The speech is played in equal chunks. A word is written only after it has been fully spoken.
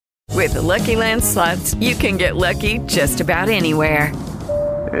With the Lucky Land Slots, you can get lucky just about anywhere.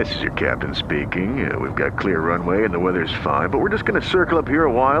 This is your captain speaking. We've got clear runway and the weather's fine, but we're just going to circle up here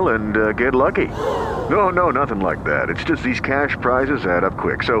a while and get lucky. No, nothing like that. It's just these cash prizes add up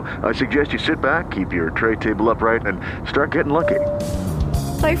quick. So I suggest you sit back, keep your tray table upright, and start getting lucky.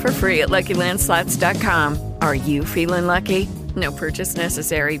 Play for free at LuckyLandSlots.com. Are you feeling lucky? No purchase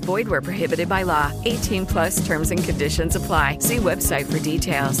necessary. Void where prohibited by law. 18 plus terms and conditions apply. See website for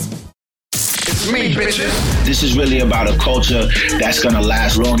details. It's me, bitches. This is really about a culture that's going to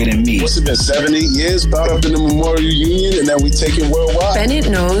last longer than me. What's it been, 7, 8 years? Brought up in the Memorial Union, and then we take it worldwide. Bennett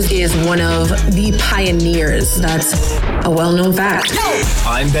Knows is one of the pioneers. That's a well-known fact.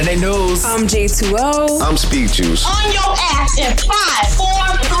 I'm Bennett Knows. I'm J2O. I'm Speak Juice. On your ass in 5,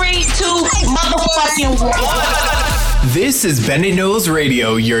 4, 3, 2, motherfucking 1. This is Bennett Knows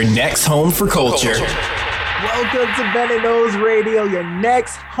Radio, your next home for culture. Welcome to Bennett Knows Radio, your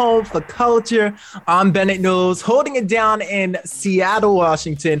next home for culture. I'm Bennett Knows, holding it down in Seattle,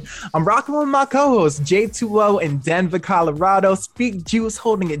 Washington. I'm rocking with my co-hosts, J2O in Denver, Colorado. Speak Juice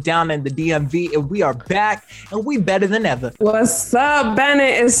holding it down in the DMV, and we are back, and we better than ever. What's up,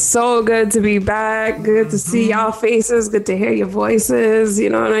 Bennett? It's so good to be back. Good to see y'all faces. Good to hear your voices. You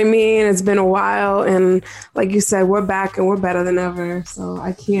know what I mean? It's been a while, and like you said, we're back, and we're better than ever. So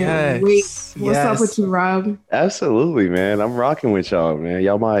I can't wait. What's up with you, Rob? Absolutely, man. I'm rocking with y'all, man.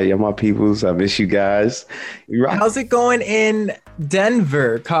 Y'all my peoples. I miss you guys. How's it going in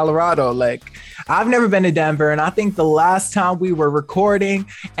Denver, Colorado? Like, I've never been to Denver, and I think the last time we were recording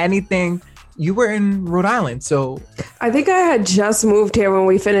anything, you were in Rhode Island. So I think I had just moved here when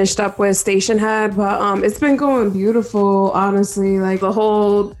we finished up with Station Head, but it's been going beautiful, honestly. Like the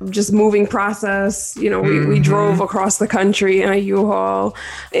whole just moving process, you know, we drove across the country in a U-Haul,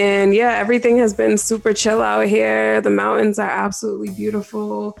 and yeah, everything has been super chill out here. The mountains are absolutely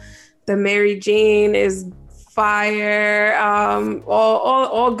beautiful. The Mary Jane is fire,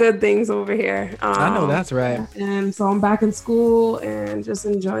 all good things over here. I know that's right. And so I'm back in school and just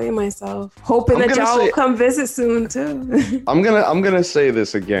enjoying myself, hoping that y'all will come visit soon too. I'm gonna say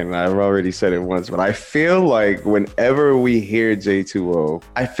this again. I've already said it once, but I feel like whenever we hear J2O,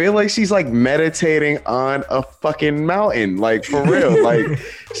 I feel like she's like meditating on a fucking mountain, like for real. Like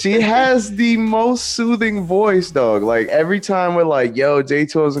she has the most soothing voice, dog. Like every time we're like, yo,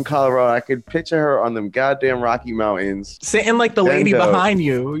 J2O's in Colorado, I could picture her on them goddamn Rocky Mountains, sitting like the lady behind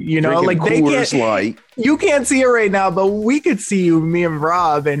you, you know, like they can't, you can't see her right now, but we could see you, me and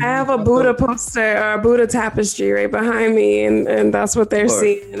Rob. And I have a Buddha poster or a Buddha tapestry right behind me, and that's what they're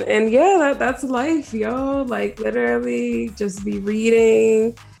seeing. And yeah, that's life, yo. Like literally just be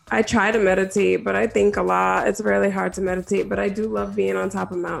reading. I try to meditate, but I think a lot. It's really hard to meditate, but I do love being on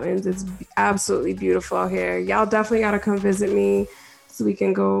top of mountains. It's absolutely beautiful out here. Y'all definitely got to come visit me so we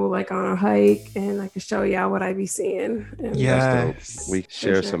can go like on a hike and I can show y'all what I be seeing. And we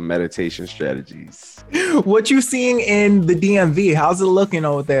share some meditation strategies. What you seeing in the DMV? How's it looking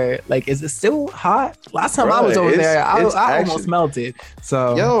over there? Like, is it still hot? Last time I was over there, I almost melted.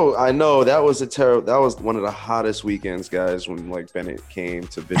 So yo, I know that was one of the hottest weekends, guys, when like Bennett came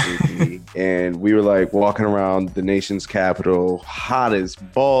to visit me, and we were like walking around the nation's capital, hot as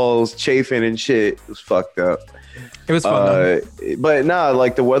balls, chafing and shit. It was fucked up. It was fun, but nah,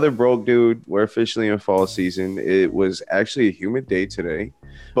 like the weather broke, dude. We're officially in fall season. It was actually a humid day today,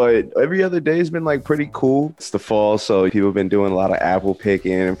 but every other day has been like pretty cool. It's the fall, so people have been doing a lot of apple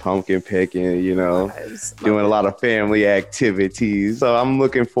picking and pumpkin picking, you know, doing a lot of family activities. So I'm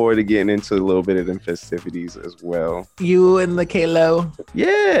looking forward to getting into a little bit of them festivities as well. You and the Kalo.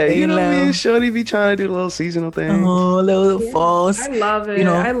 Yeah, you know what I mean? Shorty be trying to do a little seasonal thing. Oh, little fall. I love it. You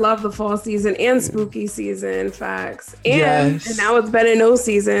know? I love the fall season and spooky season, facts. And now it's Bennett Knows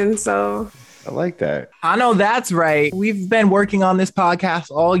season, so I like that. I know that's right. We've been working on this podcast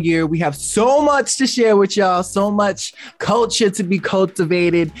all year. We have so much to share with y'all, so much culture to be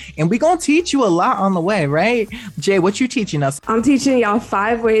cultivated, and we're going to teach you a lot on the way, right? Jay, what you teaching us? I'm teaching y'all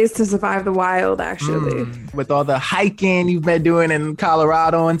 5 ways to survive the wild, actually. With all the hiking you've been doing in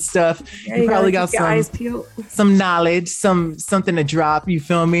Colorado and stuff, you probably got some knowledge, something to drop, you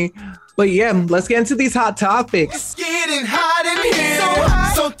feel me? But yeah, let's get into these hot topics. It's getting hot in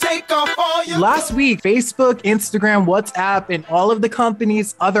here, so take off all your Last week, Facebook, Instagram, WhatsApp, and all of the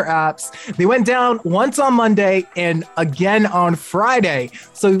company's other apps, they went down once on Monday and again on Friday.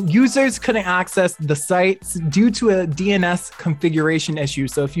 So users couldn't access the sites due to a DNS configuration issue.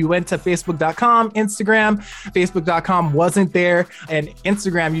 So if you went to facebook.com, Instagram, facebook.com wasn't there, and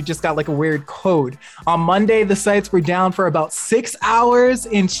Instagram, you just got like a weird code. On Monday, the sites were down for about 6 hours,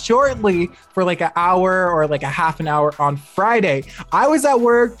 and shortly for like an hour or like a half an hour on Friday. I was at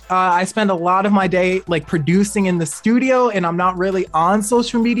work. I spent a lot of my day like producing in the studio, and I'm not really on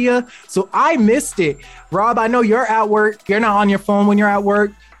social media, so I missed it. Rob, I know you're at work. You're not on your phone when you're at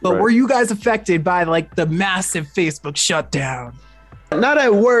work, but were you guys affected by like the massive Facebook shutdown? Not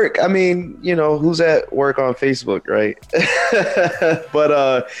at work. I mean, you know, who's at work on Facebook, right?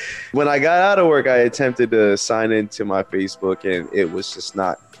 But when I got out of work, I attempted to sign into my Facebook, and it was just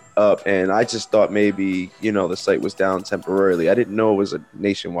not up. And I just thought maybe, you know, the site was down temporarily. I didn't know it was a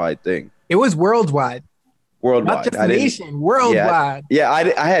nationwide thing. It was worldwide. Worldwide. Not just nation, worldwide.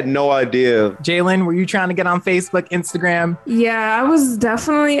 I had no idea. Jalen, were you trying to get on Facebook, Instagram? Yeah, I was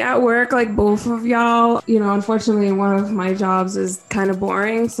definitely at work like both of y'all. You know, unfortunately, one of my jobs is kind of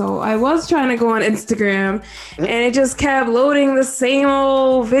boring. So I was trying to go on Instagram, and it just kept loading the same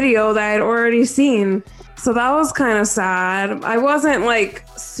old video that I'd already seen. So that was kind of sad. I wasn't like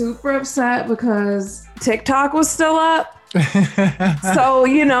super upset because TikTok was still up. So,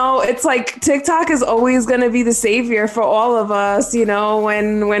 you know, it's like TikTok is always going to be the savior for all of us, you know,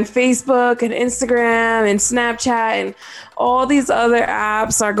 when Facebook and Instagram and Snapchat and all these other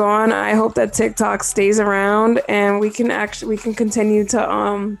apps are gone. I hope that TikTok stays around and we can continue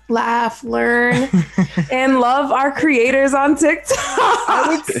to laugh, learn, and love our creators on TikTok. I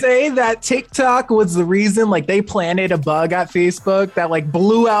would say that TikTok was the reason, like, they planted a bug at Facebook that like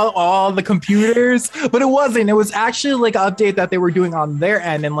blew out all the computers, but it wasn't. It was actually like an update that they were doing on their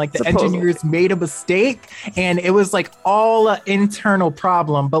end, and like the engineers made a mistake, and it was like all an internal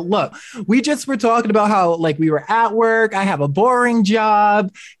problem. But look, we just were talking about how like we were at work. I have a boring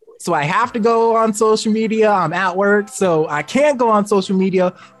job, so I have to go on social media. I'm at work, so I can't go on social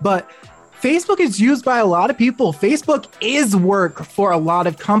media, but Facebook is used by a lot of people. Facebook is work for a lot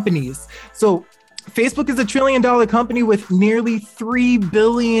of companies. So Facebook is $1 trillion company with nearly 3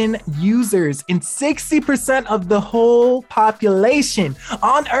 billion users, and 60% of the whole population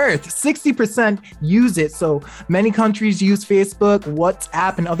on Earth, 60% use it. So many countries use Facebook,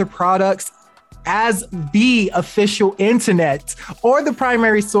 WhatsApp, and other products as the official internet or the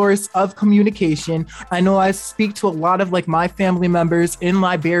primary source of communication. I know I speak to a lot of like my family members in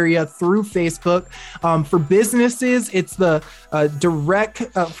Liberia through Facebook. For businesses, it's the direct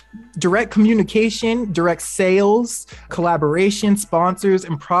communication, direct sales, collaboration, sponsors,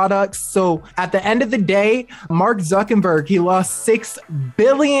 and products. So at the end of the day, Mark Zuckerberg, he lost $6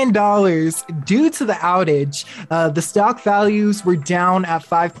 billion due to the outage. The stock values were down at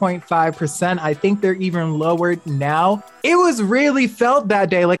 5.5%. I think they're even lower now. It was really felt that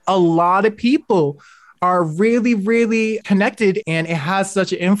day. Like a lot of people are really, really connected, and it has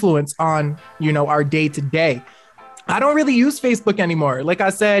such an influence on, you know, our day to day. I don't really use Facebook anymore. Like I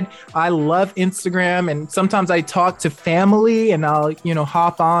said, I love Instagram, and sometimes I talk to family and I'll, you know,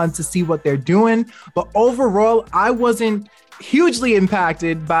 hop on to see what they're doing. But overall, I wasn't hugely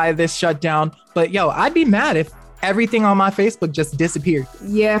impacted by this shutdown. But yo, I'd be mad if everything on my Facebook just disappeared.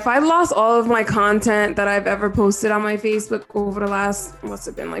 Yeah, if I lost all of my content that I've ever posted on my Facebook over the last, must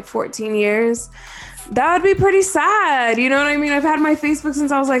have been like 14 years, that would be pretty sad. You know what I mean? I've had my Facebook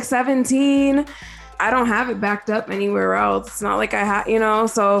since I was like 17. I don't have it backed up anywhere else. It's not like I had, you know,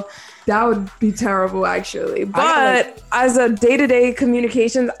 so that would be terrible actually. But as a day-to-day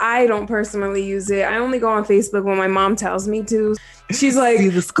communications, I don't personally use it. I only go on Facebook when my mom tells me to. She's like,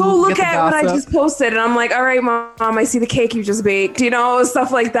 go look at what I just posted. And I'm like, all right, mom, I see the cake you just baked, you know,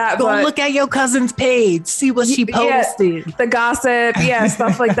 stuff like that. Go look at your cousin's page, see what she posted. Yeah, the gossip,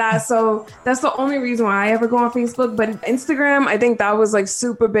 stuff like that. So that's the only reason why I ever go on Facebook. But Instagram, I think that was like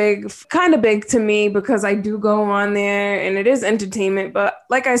super big, kind of big to me, because I do go on there and it is entertainment. But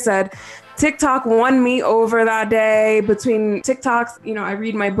like I said, TikTok won me over that day. Between TikToks, you know, I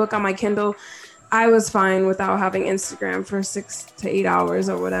read my book on my Kindle. I was fine without having Instagram for 6 to 8 hours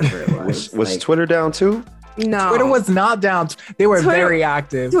or whatever it was. Was Twitter down too? No. Twitter was not down. They were very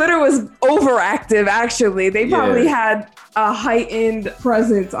active. Twitter was overactive, actually. They probably had a heightened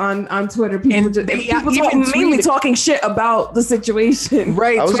presence on Twitter. People mainly tweeted. talking shit about the situation.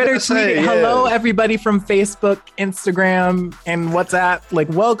 Right. I was Twitter gonna say, tweeted, yeah. hello, everybody from Facebook, Instagram, and WhatsApp. Like,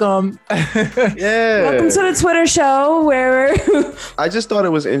 welcome. Yeah. Welcome to the Twitter show where I just thought it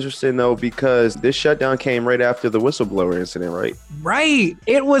was interesting though, because this shutdown came right after the whistleblower incident, right? Right.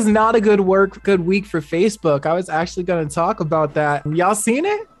 It was not a good week for Facebook. I was actually going to talk about that. Y'all seen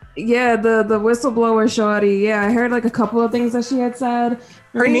it? yeah, the whistleblower shorty. Yeah, I heard like a couple of things that she had said.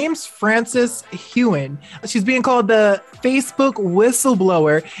 Her name's Frances Hewen. She's being called the Facebook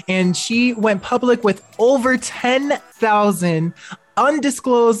whistleblower, and she went public with over 10,000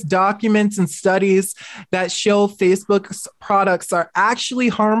 undisclosed documents and studies that show Facebook's products are actually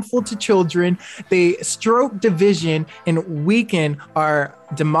harmful to children. They stroke division and weaken our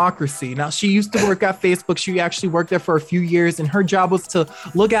democracy. Now, she used to work at Facebook. She actually worked there for a few years, and her job was to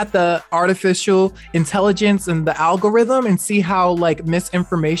look at the artificial intelligence and the algorithm and see how like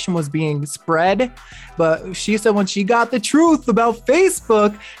misinformation was being spread. But she said when she got the truth about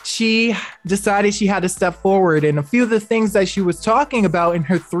Facebook, she decided she had to step forward. And a few of the things that she was talking about in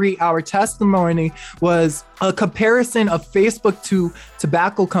her 3-hour testimony was a comparison of Facebook to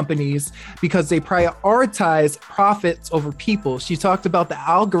tobacco companies because they prioritize profits over people. She talked about the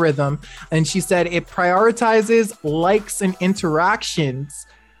algorithm, and she said it prioritizes likes and interactions,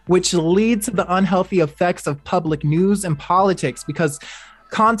 which lead to the unhealthy effects of public news and politics, because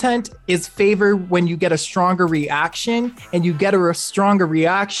content is favored when you get a stronger reaction, and you get a stronger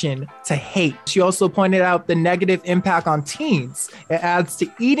reaction to hate. She also pointed out the negative impact on teens. It adds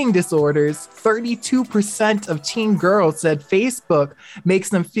to eating disorders. 32% of teen girls said Facebook makes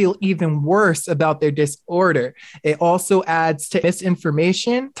them feel even worse about their disorder. It also adds to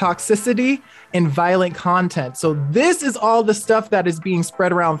misinformation, toxicity, and violent content. So this is all the stuff that is being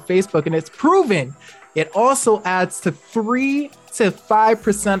spread around Facebook, and it's proven it also adds to 3 to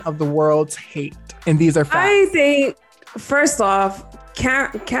 5% of the world's hate. And these are facts. I think, first off,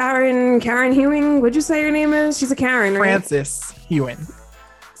 Karen Hewing, what'd you say her name is? She's a Karen, right? Frances Hewen.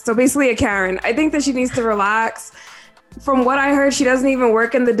 So basically a Karen. I think that she needs to relax. From what I heard, she doesn't even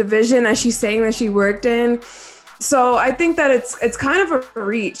work in the division that she's saying that she worked in. So I think that it's kind of a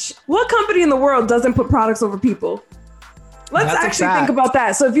reach. What company in the world doesn't put products over people? Let's actually think about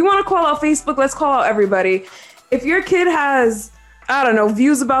that. So if you want to call out Facebook, let's call out everybody. If your kid has, I don't know,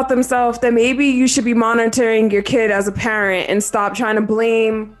 views about themselves, then maybe you should be monitoring your kid as a parent and stop trying to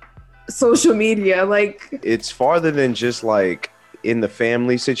blame social media. Like, It's farther than just like in the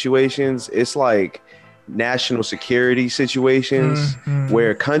family situations. It's like national security situations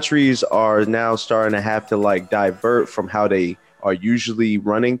where countries are now starting to have to like divert from how they are usually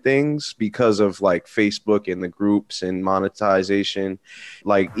running things because of like Facebook and the groups and monetization.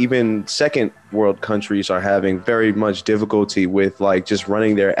 Like even second world countries are having very much difficulty with like just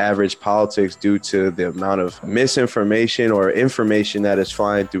running their average politics due to the amount of misinformation or information that is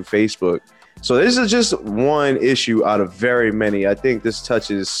flying through Facebook. So this is just one issue out of very many. I think this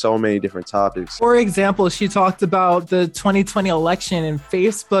touches so many different topics. For example, she talked about the 2020 election, and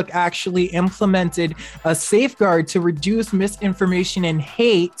Facebook actually implemented a safeguard to reduce misinformation and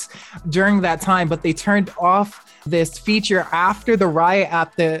hate during that time, but they turned off this feature after the riot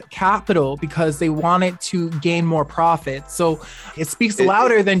at the Capitol because they wanted to gain more profit. So it speaks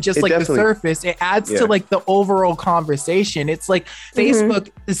louder than just like the surface. It adds to like the overall conversation. It's like Facebook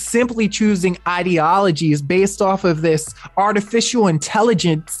is simply choosing ideologies based off of this artificial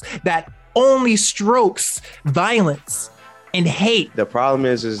intelligence that only strokes violence and hate. The problem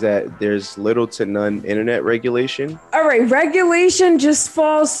is that there's little to none internet regulation. all right, regulation just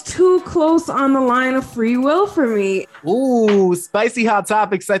falls too close on the line of free will for me. Ooh, spicy hot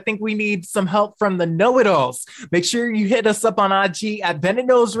topics. I think we need some help from the know-it-alls. Make sure you hit us up on IG at Bennett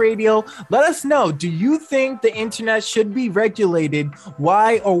Knows Radio. Let us know, do you think the internet should be regulated?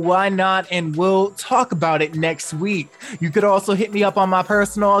 Why or why not? And we'll talk about it next week. You could also hit me up on my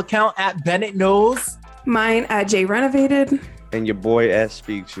personal account at Bennett Knows. Mine at J Renovated. And your boy at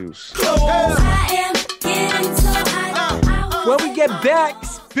Speak Juice. When we get back,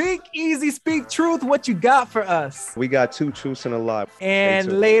 speak easy, speak truth. What you got for us? We got 2 truths and a lie.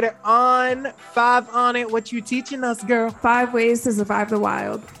 And later on, 5 on it. What you teaching us, girl? 5 ways to survive the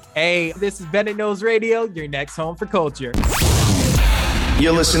wild. Hey, this is Bennett Knows Radio, your next home for culture.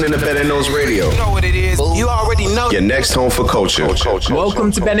 You're listening to Bennett Knows Radio. You know what it is. You already know. Your next home for culture.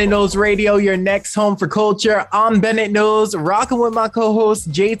 Welcome to Bennett Knows Radio, your next home for culture. I'm Bennett Knows, rocking with my co-hosts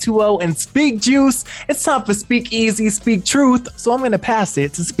J2O and Speak Juice. It's time for Speak Easy, Speak Truth. So I'm going to pass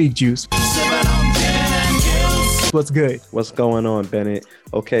it to Speak Juice. What's good? What's going on, Bennett?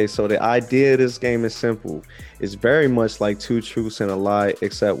 Okay, so the idea of this game is simple. It's very much like Two Truths and a Lie,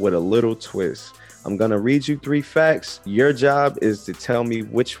 except with a little twist. I'm gonna read you 3 facts. Your job is to tell me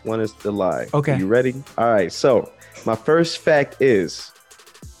which one is the lie. Okay. You ready? All right, so my first fact is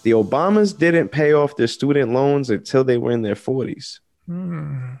the Obamas didn't pay off their student loans until they were in their 40s.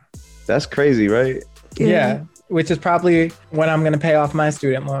 That's crazy, right? Yeah. Which is probably when I'm going to pay off my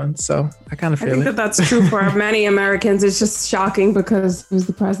student loans. So I kind of feel I think that's true for many Americans. It's just shocking because he was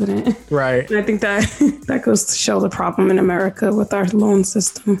the president. Right. And I think that goes to show the problem in America with our loan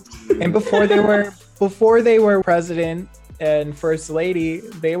system. And before they were president and first lady,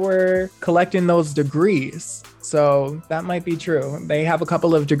 they were collecting those degrees. So that might be true. They have a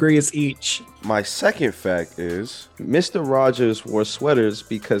couple of degrees each. My second fact is Mr. Rogers wore sweaters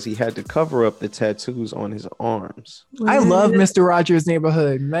because he had to cover up the tattoos on his arms. I love Mr. Rogers'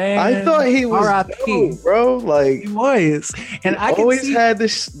 Neighborhood, man. I thought he was R.I.P. dope, bro. Like he was, and I always had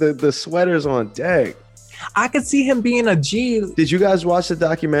the sweaters on deck. I could see him being a G. Did you guys watch the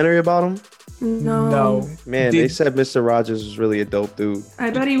documentary about him? No. Man, they said Mr. Rogers was really a dope dude. I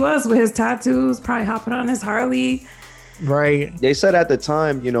bet he was with his tattoos, probably hopping on his Harley. Right. They said at the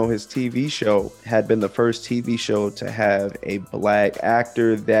time, his TV show had been the first TV show to have a black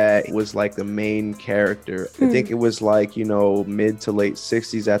actor that was like the main character. I think it was like, mid to late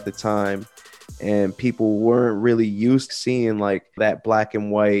 60s at the time. And people weren't really used to seeing like that black and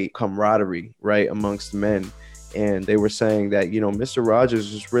white camaraderie, right, amongst men. And they were saying that, Mr.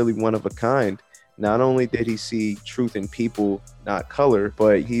 Rogers was really one of a kind. Not only did he see truth in people, not color,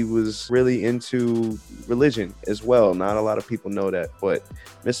 but he was really into religion as well. Not a lot of people know that, but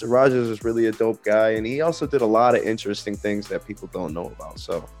Mr. Rogers is really a dope guy. And he also did a lot of interesting things that people don't know about.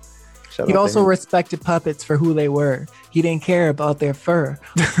 So he also respected puppets for who they were. He didn't care about their fur.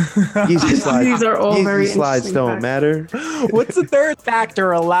 These are all very slides don't matter. What's the third fact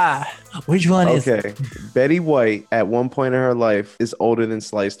or a lie? Which one is it? Okay. Betty White at one point in her life is older than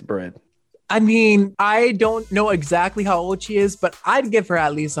sliced bread. I mean, I don't know exactly how old she is, but I'd give her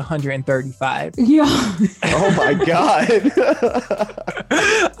at least 135. Yeah. Oh my God.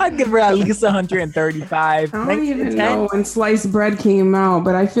 I'd give her at least 135. I don't even know when sliced bread came out,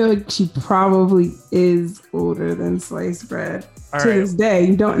 but I feel like she probably is older than sliced bread. This day.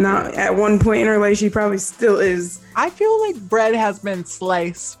 You don't know. At one point in her life, she probably still is. I feel like bread has been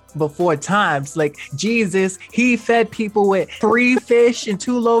sliced before times. Like Jesus, he fed people with 3 fish and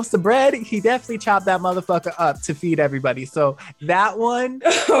 2 loaves of bread. He definitely chopped that motherfucker up to feed everybody. So that one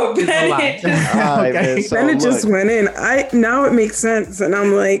is a lie. Okay. Bennett just went in. Now it makes sense. And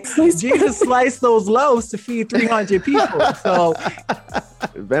I'm like, Jesus sliced those loaves to feed 300 people. So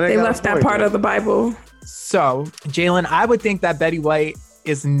they left that part of the Bible. So, Jalen, I would think that Betty White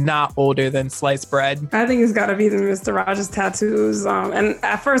is not older than sliced bread. I think it's got to be the Mr. Rogers tattoos. And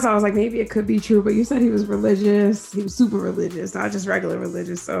at first I was like, maybe it could be true, but you said he was religious. He was super religious, not just regular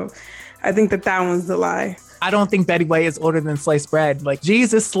religious. So I think that one's the lie. I don't think Betty White is older than sliced bread. Like,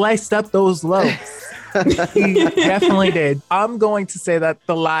 Jesus sliced up those loaves. He definitely did. I'm going to say that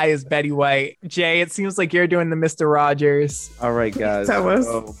the lie is Betty White. Jay, it seems like you're doing the Mr. Rogers. All right, guys. Tell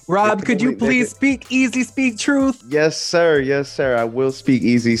us. Rob, could you please speak easy, speak truth? Yes, sir. Yes, sir. I will speak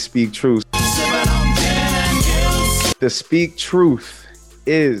easy, speak truth. The speak truth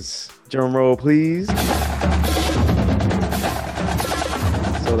is, drum roll, please.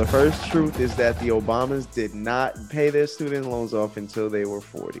 So the first truth is that the Obamas did not pay their student loans off until they were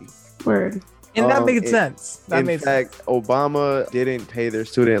 40. Word. And that made sense. In fact, Obama didn't pay their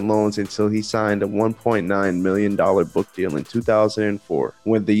student loans until he signed a $1.9 million book deal in 2004,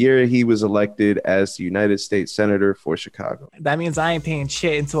 when the year he was elected as the United States Senator for Chicago. That means I ain't paying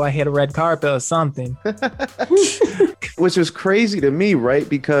shit until I hit a red carpet or something. Which is crazy to me, right?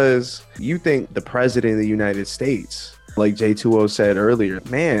 Because you think the president of the United States, like J2O said earlier,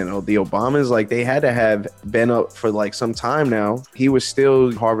 man, the Obamas, like, they had to have been up for like some time now. He was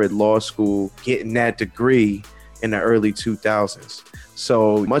still Harvard Law School getting that degree in the early 2000s.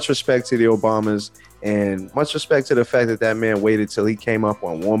 So much respect to the Obamas, and much respect to the fact that that man waited till he came up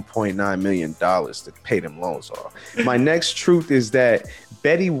on $1.9 million to pay them loans off. My next truth is that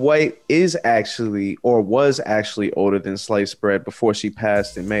Betty White is actually, or was actually, older than sliced bread before she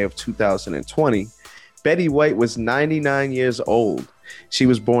passed in May of 2020. Betty White was 99 years old. She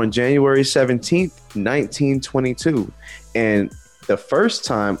was born January 17th, 1922. And the first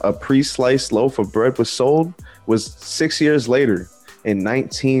time a pre-sliced loaf of bread was sold was 6 years later in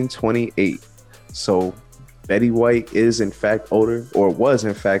 1928. So Betty White is in fact older, or was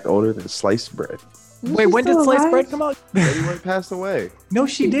in fact older than sliced bread. Wait, when did sliced bread come out? Betty White passed away. No,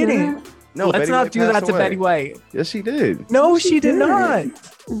 she didn't. No, let's Betty not White do that passed to away. Betty White. Yes, she did. No, she did not.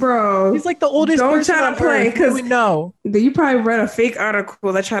 Bro, He's like the oldest don't person try on to play Earth. because no. You probably read a fake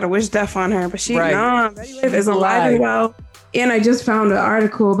article that tried to wish death on her, but she nah, Betty White is alive and well. And I just found an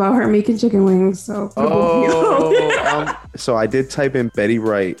article about her making chicken wings. So so I did type in Betty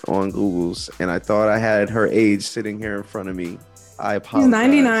Wright on Google's, and I thought I had her age sitting here in front of me. I apologize. She's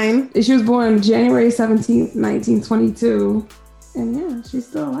 99. She was born January 17th, 1922. And yeah, she's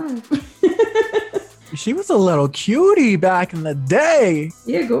still alive. She was a little cutie back in the day.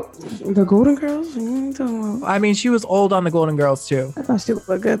 Yeah, the Golden Girls? I mean, she was old on the Golden Girls too. I thought she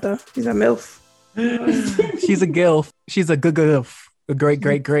looked good though. She's a MILF. She's a GILF. She's a GILF. A great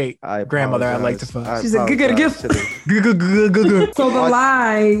grandmother I like to fuck. She's a GILF. So the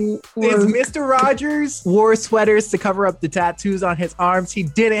lie was Mr. Rogers wore sweaters to cover up the tattoos on his arms. He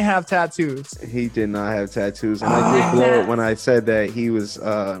didn't have tattoos. He did not have tattoos. And I did blow it when I said that he was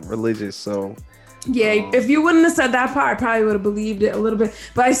religious. So yeah, if you wouldn't have said that part, I probably would have believed it a little bit.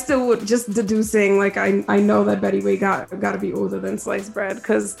 But I still would, just deducing, like I know that Betty White got to be older than Sliced Bread.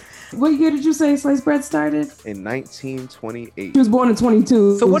 Because what year did you say Sliced Bread started? In 1928. She was born in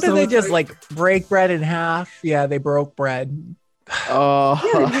 22. So what did they just like break bread in half? Yeah, they broke bread. Oh,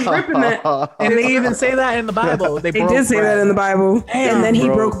 yeah, ripping it. And they even say that in the Bible. They did say that in the Bible. Damn, and then he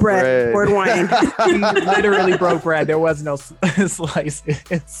broke bread, poured wine. He literally broke bread. There was no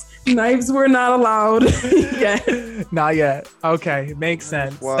slices. Knives were not allowed yet. Not yet. Okay, makes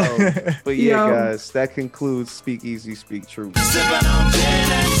sense. Wow. But yeah, guys, that concludes Speakeasy Speak Truth.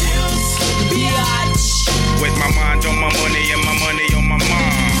 With my mind on my money and my money on my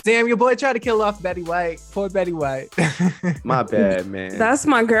mind. Damn, your boy tried to kill off Betty White. Poor Betty White. My bad, man. That's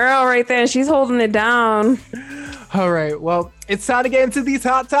my girl right there. She's holding it down. All right, well, it's time to get into these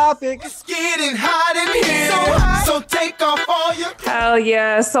hot topics. It's getting hot in here, so take off all your... Hell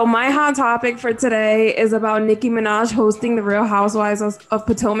yeah. So my hot topic for today is about Nicki Minaj hosting the Real Housewives of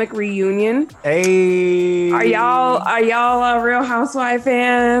Potomac reunion. Hey. Are y'all Real Housewife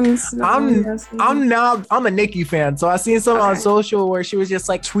fans? I'm a Nicki fan. So I seen something on social where she was just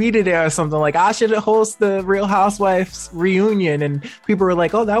like tweeted it or something like, I should host the Real Housewives reunion. And people were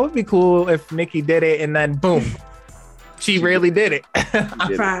like, oh, that would be cool if Nicki did it. And then boom. She really did it.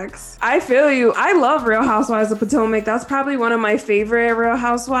 Facts. I feel you. I love Real Housewives of Potomac. That's probably one of my favorite Real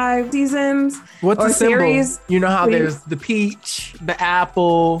Housewives seasons. What's the series. Symbol? You know how there's the peach, the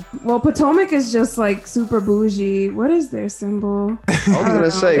apple. Well, Potomac is just like super bougie. What is their symbol? I was going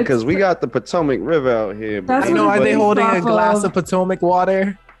to say, because we got the Potomac River out here. That's I know, are they holding a glass of Potomac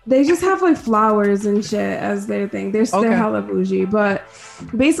water? They just have like flowers and shit as their thing. They're hella bougie. But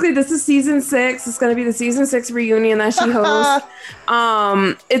basically, this is season 6. It's going to be the season 6 reunion that she hosts.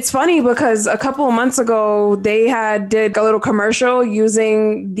 It's funny because a couple of months ago, they did a little commercial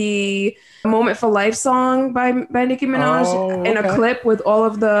using the Moment for Life song by Nicki Minaj in a clip with all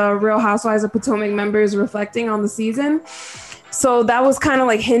of the Real Housewives of Potomac members reflecting on the season. So that was kind of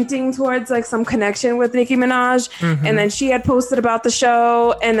like hinting towards like some connection with Nicki Minaj. Mm-hmm. And then she had posted about the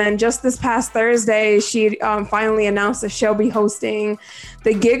show. And then just this past Thursday, she finally announced that she'll be hosting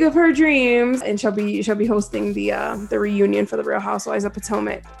the gig of her dreams. And she'll be hosting the reunion for the Real Housewives of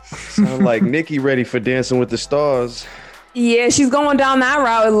Potomac. Sound like Nicki ready for Dancing with the Stars. Yeah, she's going down that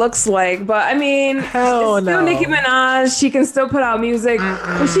route, it looks like. But I mean, it's still Nicki Minaj. She can still put out music.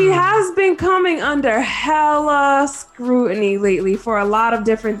 But she has been coming under hella scrutiny lately for a lot of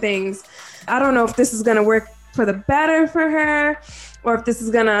different things. I don't know if this is going to work for the better for her or if this is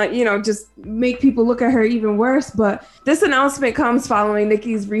going to, just make people look at her even worse. But this announcement comes following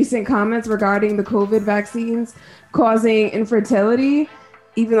Nicki's recent comments regarding the COVID vaccines causing infertility.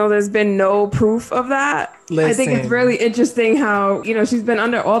 Even though there's been no proof of that. Listen. I think it's really interesting how, she's been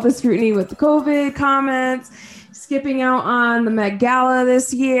under all the scrutiny with the COVID comments, skipping out on the Met Gala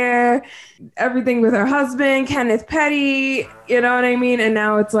this year, everything with her husband, Kenneth Petty, you know what I mean? And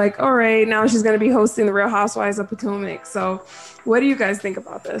now it's like, all right, now she's going to be hosting the Real Housewives of Potomac. So what do you guys think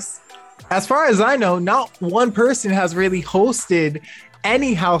about this? As far as I know, not one person has really hosted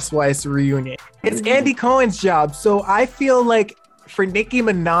any Housewives reunion. It's Andy Cohen's job. So I feel like for Nicki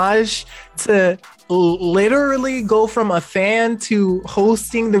Minaj to literally go from a fan to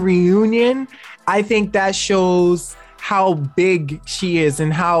hosting the reunion, I think that shows how big she is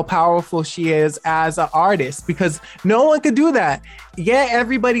and how powerful she is as an artist, because no one could do that. Yeah,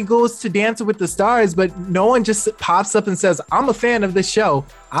 everybody goes to Dancing with the Stars, but no one just pops up and says, I'm a fan of this show.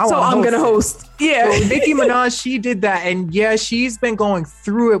 I'm going to host. Yeah. So Nicki Minaj, she did that. And yeah, she's been going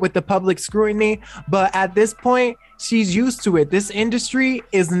through it with the public scrutiny, but at this point, she's used to it. This industry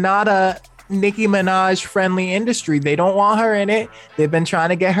is not a Nicki Minaj friendly industry. They don't want her in it. They've been trying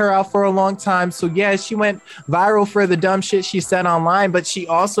to get her out for a long time. So yeah, she went viral for the dumb shit she said online, but she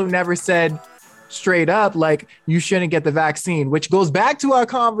also never said straight up like you shouldn't get the vaccine, which goes back to our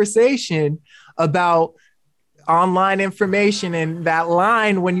conversation about online information and that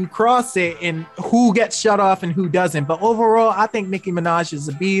line when you cross it and who gets shut off and who doesn't. But overall, I think Nicki Minaj is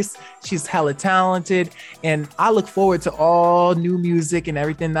a beast. She's hella talented, and I look forward to all new music and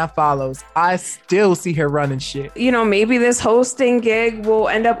everything that follows. I still see her running shit. You know, maybe this hosting gig will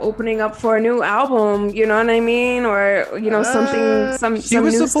end up opening up for a new album, you know what I mean? Or, you know, some she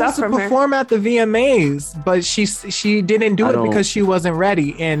was new supposed stuff to from her. perform at the VMAs, but she didn't do it because she wasn't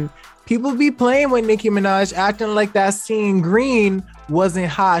ready. And people be playing with Nicki Minaj, acting like that Seeing Green wasn't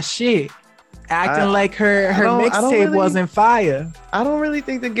hot shit. Acting like her mixtape wasn't fire. I don't really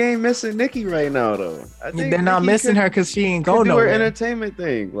think the game missing Nicki right now, though. I think they're not missing her because she ain't going nowhere. Do her entertainment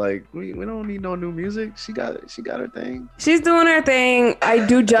thing. Like we don't need no new music. She got her thing. She's doing her thing. I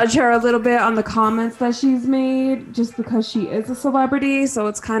do judge her a little bit on the comments that she's made, just because she is a celebrity. So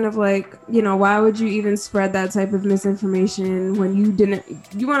it's kind of like, you know, why would you even spread that type of misinformation when you didn't?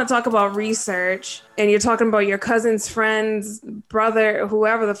 You want to talk about research, and you're talking about your cousin's friend's brother,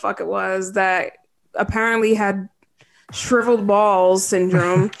 whoever the fuck it was, that apparently had shriveled balls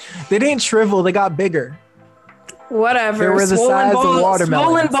syndrome. They didn't shrivel, they got bigger. Whatever. They were the size of watermelons.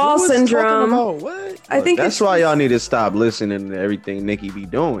 Swollen ball syndrome. What? I think that's why y'all need to stop listening to everything Nicki be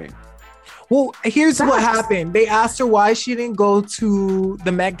doing. Well, here's what happened. They asked her why she didn't go to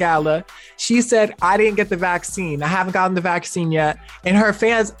the Met Gala. She said, I didn't get the vaccine. I haven't gotten the vaccine yet. And her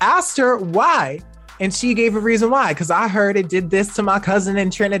fans asked her why. And she gave a reason why, because I heard it did this to my cousin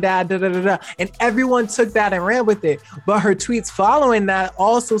in Trinidad, da, da, da, da. And everyone took that and ran with it. But her tweets following that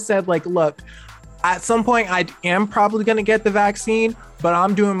also said, like, look, at some point I am probably going to get the vaccine, but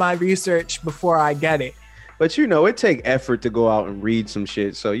I'm doing my research before I get it. But, you know, it take effort to go out and read some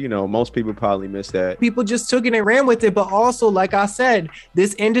shit. So, you know, most people probably miss that. People just took it and ran with it. But also, like I said,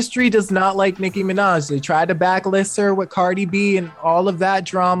 this industry does not like Nicki Minaj. They tried to backlist her with Cardi B and all of that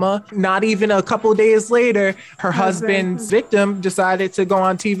drama. Not even a couple days later, her husband's victim decided to go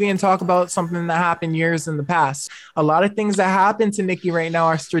on TV and talk about something that happened years in the past. A lot of things that happen to Nicki right now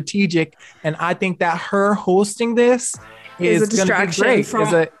are strategic. And I think that her hosting this is going to be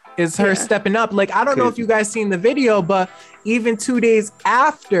great. Is her stepping up. Like, I don't know if you guys seen the video, but even 2 days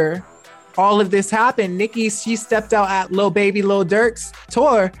after all of this happened, Nicki, she stepped out at Lil Baby, Lil Durk's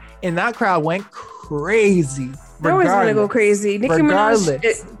tour, and that crowd went crazy. They're always gonna go crazy. Nicki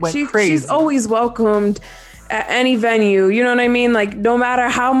Minaj, she's always welcomed at any venue. You know what I mean? Like, no matter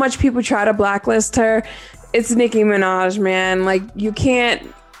how much people try to blacklist her, it's Nicki Minaj, man. Like, you can't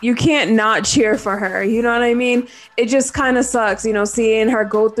not cheer for her. You know what I mean? It just kind of sucks, you know, seeing her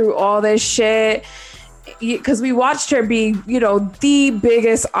go through all this shit, because we watched her be, you know, the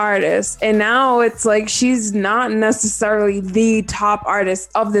biggest artist. And now it's like she's not necessarily the top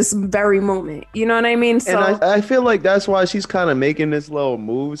artist of this very moment. You know what I mean? So and I feel like that's why she's kind of making this little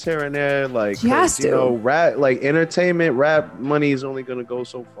moves here and there. Like, she has to. You know, rap, like entertainment, rap money is only going to go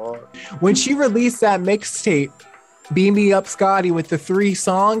so far. When she released that mixtape, Beam Me Up Scotty, with the 3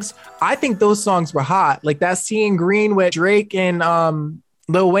 songs, I think those songs were hot. Like that Seeing Green with Drake and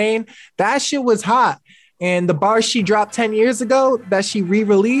Lil Wayne, that shit was hot. And the bars she dropped 10 years ago that she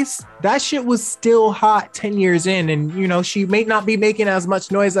re-released, that shit was still hot 10 years in. And, you know, she may not be making as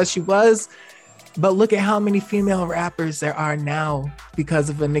much noise as she was, but look at how many female rappers there are now because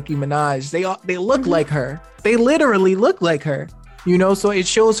of a Nicki Minaj. They look like her. They literally look like her. You know, so it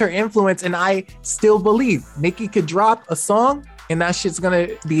shows her influence, and I still believe Nicki could drop a song and that shit's gonna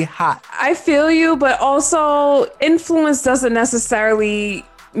be hot. I feel you, but also influence doesn't necessarily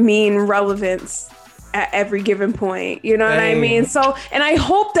mean relevance at every given point. You know what I mean? So, and I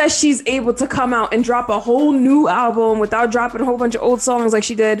hope that she's able to come out and drop a whole new album without dropping a whole bunch of old songs like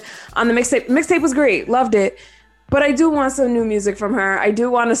she did on the mixtape. Mixtape was great, loved it. But I do want some new music from her. I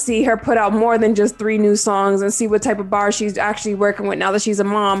do want to see her put out more than just 3 new songs and see what type of bars she's actually working with now that she's a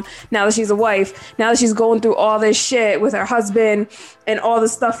mom, now that she's a wife, now that she's going through all this shit with her husband and all the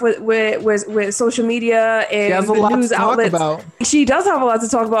stuff with social media and the news outlets. She does have a lot to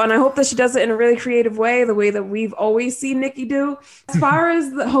talk about, and I hope that she does it in a really creative way, the way that we've always seen Nicki do. As far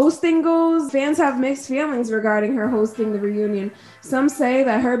as the hosting goes, fans have mixed feelings regarding her hosting the reunion. Some say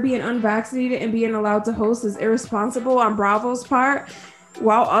that her being unvaccinated and being allowed to host is irresponsible on Bravo's part.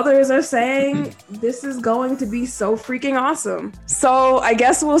 while others are saying this is going to be so freaking awesome. So I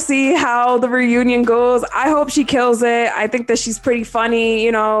guess we'll see how the reunion goes. I hope she kills it. I think that she's pretty funny.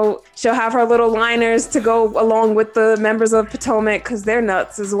 You know, she'll have her little liners to go along with the members of Potomac because they're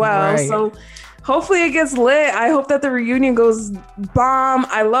nuts as well. Right. So hopefully it gets lit. I hope that the reunion goes bomb.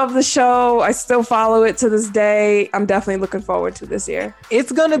 I love the show. I still follow it to this day. I'm definitely looking forward to this year.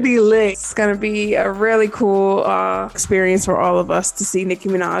 It's going to be lit. It's going to be a really cool experience for all of us to see Nicki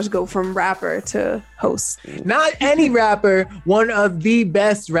Minaj go from rapper to host. Not any rapper, one of the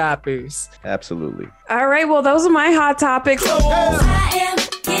best rappers. Absolutely. All right. Well, those are my hot topics.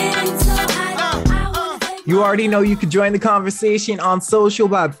 You already know you can join the conversation on social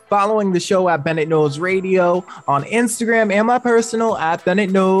by following the show at Bennett Knows Radio on Instagram and my personal at Bennett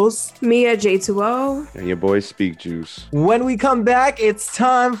Knows. Me at J2O. And your boy Speak Juice. When we come back, it's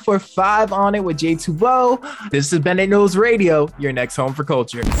time for 5 on It with J2O. This is Bennett Knows Radio, your next home for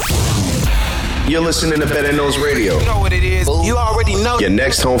culture. You're listening to Bennett Knows Radio. You know what it is. You already know. Your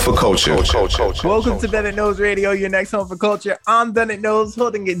next home for culture. Welcome to Bennett Knows Radio, your next home for culture. I'm Bennett Knows,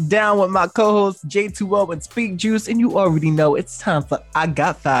 holding it down with my co-hosts J2O and Speak Juice. And you already know it's time for I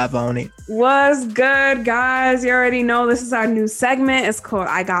Got 5 on It. What's good, guys? You already know this is our new segment. It's called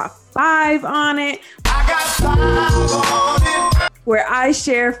I Got 5 on It. I got 5 on it. Where I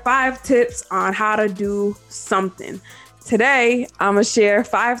share 5 tips on how to do something. Today, I'm going to share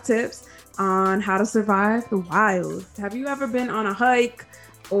 5 tips on how to survive the wild. Have you ever been on a hike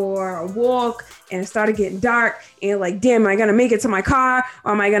or a walk and it started getting dark and like, damn, am I gonna make it to my car,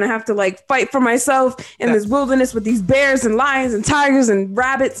 or am I gonna have to like fight for myself in this wilderness with these bears and lions and tigers and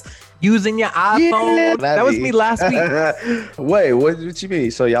rabbits? Using your iPhone. Yeah, that was me last week. Wait, what you mean?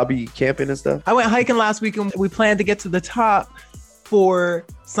 So y'all be camping and stuff? I went hiking last week and we planned to get to the top for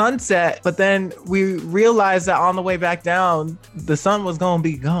sunset, but then we realized that on the way back down, the sun was gonna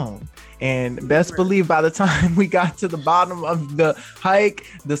be gone. And best believe by the time we got to the bottom of the hike,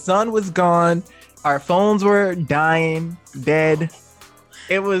 the sun was gone. Our phones were dying, dead.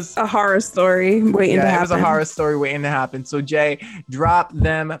 It was a horror story waiting to happen. It was a horror story waiting to happen. So Jay, drop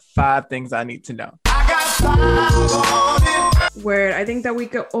them 5 things I need to know. I got 5 Word. I think that we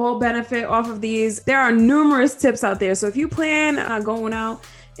could all benefit off of these. There are numerous tips out there. So if you plan on going out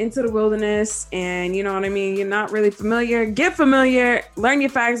into the wilderness and you know what I mean, you're not really familiar, get familiar, learn your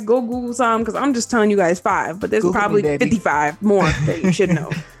facts, go Google some, because I'm just telling you guys 5, but there's Google probably 55 more that you should know.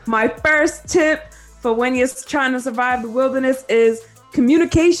 My first tip for when you're trying to survive the wilderness is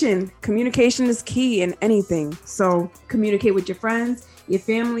communication. Communication is key in anything. So communicate with your friends, your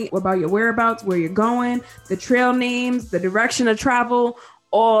family about your whereabouts, where you're going, the trail names, the direction of travel,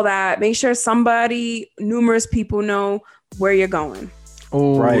 all that. Make sure numerous people know where you're going.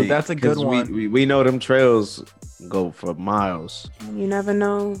 Oh, right. That's a good one. We know them trails go for miles. You never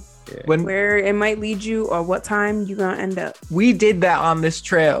know where it might lead you or what time you're going to end up. We did that on this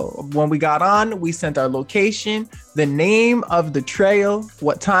trail. When we got on, we sent our location, the name of the trail,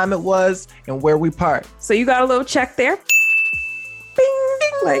 what time it was, and where we parked. So you got a little check there. Bing,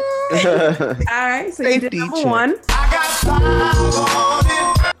 ding, like. All right, so you did number 1.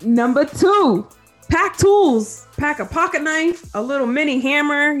 Number 2. Pack tools. Pack a pocket knife, a little mini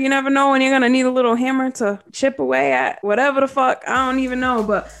hammer. You never know when you're going to need a little hammer to chip away at whatever the fuck. I don't even know.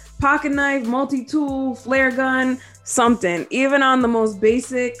 But pocket knife, multi-tool, flare gun, something. Even on the most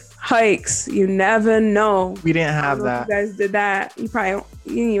basic hikes, you never know. We didn't have that. You guys did that. You didn't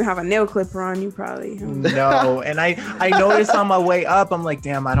even have a nail clipper on you probably. No. And I noticed on my way up, I'm like,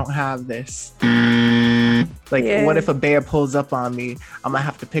 damn, I don't have this. Like, what if a bear pulls up on me? I'm gonna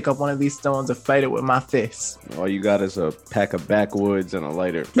have to pick up one of these stones and fight it with my fists. All you got is a pack of backwoods and a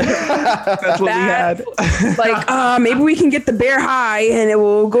lighter. That's what we had. Like, maybe we can get the bear high and it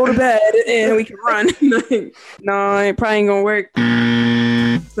will go to bed and we can run. No, it probably ain't gonna work.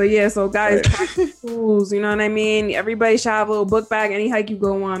 So guys, tools, you know what I mean? Everybody should have a little book bag. Any hike you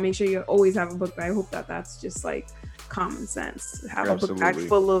go on, make sure you always have a book bag. I hope that's just like common sense. Have a book bag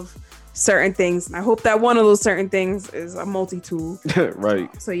full of certain things. And I hope that one of those certain things is a multi-tool. Right.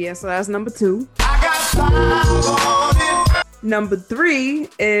 So that's number 2. Number 3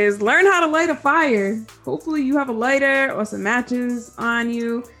 is learn how to light a fire. Hopefully you have a lighter or some matches on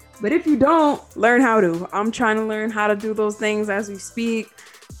you. But if you don't, learn how to. I'm trying to learn how to do those things as we speak.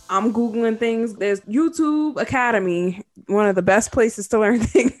 I'm Googling things. There's YouTube Academy, one of the best places to learn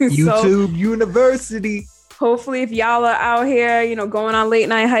things. YouTube University. Hopefully, if y'all are out here, going on late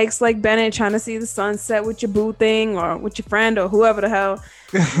night hikes like Bennett, trying to see the sunset with your boo thing or with your friend or whoever the hell.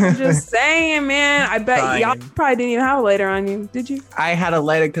 I'm just saying, man. I bet y'all probably didn't even have a lighter on you, did you? I had a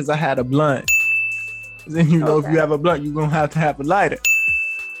lighter because I had a blunt. Then if you have a blunt, you're going to have a lighter.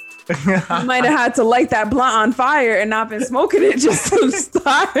 You might have had to light that blunt on fire and not been smoking it just to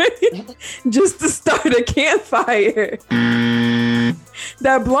start a campfire.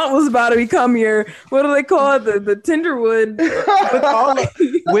 That blunt was about to become your, what do they call it? The Tinderwood.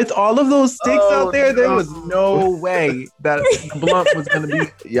 With all of those sticks out there, there was no way that the blunt was going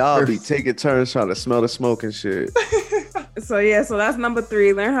to be. Y'all be taking turns trying to smell the smoke and shit. So that's number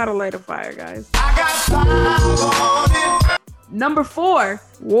 3. Learn how to light a fire, guys. Number 4,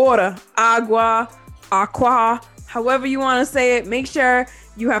 water, aqua, however you want to say it. Make sure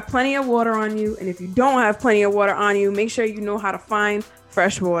you have plenty of water on you. And if you don't have plenty of water on you, make sure you know how to find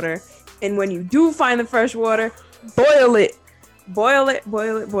fresh water. And when you do find the fresh water, boil it. Boil it.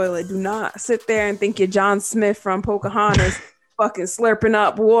 Do not sit there and think you're John Smith from Pocahontas fucking slurping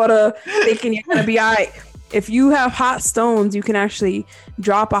up water, thinking you're going to be all right. If you have hot stones, you can actually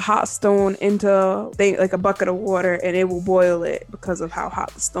drop a hot stone into like a bucket of water and it will boil it because of how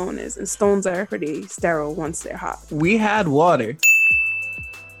hot the stone is. And stones are pretty sterile once they're hot. We had water.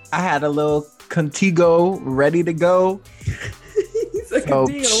 I had a little Contigo ready to go. It's a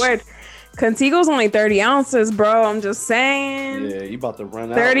Contigo word. Contigo's only 30 ounces, bro. I'm just saying. Yeah, you about to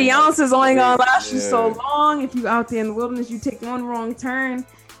run out. 30 ounces only gonna last you so long. If you out there in the wilderness, you take one wrong turn,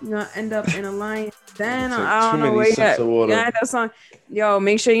 you're gonna end up in a lion. Then I don't know where you at. Yeah, that song. Yo,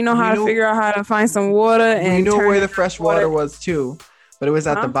 make sure you know how to figure out how to find some water. And you know where the fresh water was too, but it was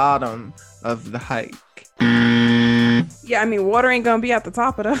at the bottom of the hike. Yeah, I mean, water ain't gonna be at the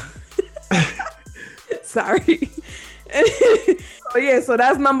top of the. Sorry. So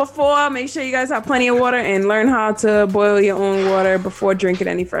that's number 4. Make sure you guys have plenty of water and learn how to boil your own water before drinking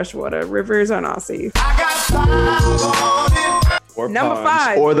any fresh water. Rivers are not safe. Or number ponds,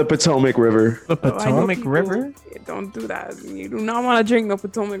 5. or the Potomac River. The Potomac River? Don't do that. You do not want to drink no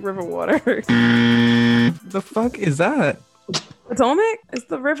Potomac River water. The fuck is that? Potomac? It's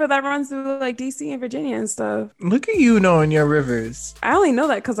the river that runs through like DC and Virginia and stuff. Look at you knowing your rivers. I only know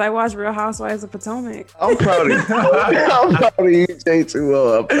that because I watch Real Housewives of Potomac. I'm proud of you. I'm proud of you,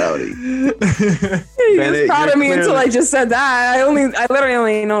 J2O. I'm proud of you. He was proud of me until I just said that. I literally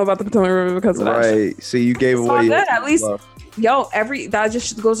only know about the Potomac River because of that. Right. See, you gave away. Good. At least, that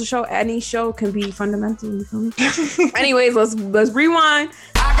just goes to show any show can be fundamental. You feel me? Anyways, let's rewind.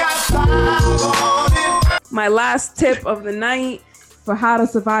 My last tip of the night for how to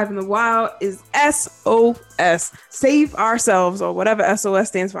survive in the wild is SOS. Save ourselves, or whatever SOS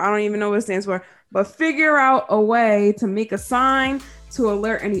stands for. I don't even know what it stands for. But figure out a way to make a sign to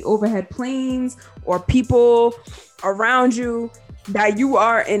alert any overhead planes or people around you that you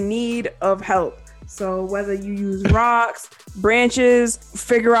are in need of help. So whether you use rocks, branches,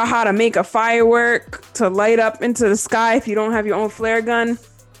 figure out how to make a firework to light up into the sky if you don't have your own flare gun.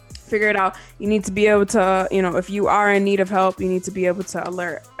 Figure it out. You need to be able to, if you are in need of help, you need to be able to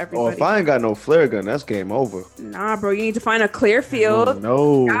alert everybody. Oh, if I ain't got no flare gun, that's game over. Nah, bro, you need to find a clear field.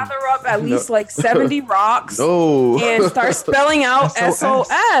 No. Gather up at least like 70 rocks. No. And start spelling out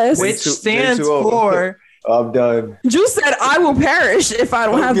SOS. Which stands for... I'm done. Juice said, I will perish if I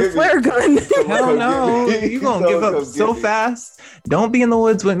don't have the flare gun. Hell no. You're going to give up so fast. Don't be in the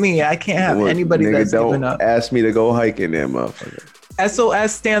woods with me. I can't have anybody that's giving up. Ask me to go hiking there, motherfucker.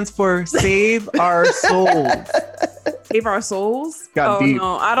 SOS stands for Save Our Souls. Save Our Souls? Got deep.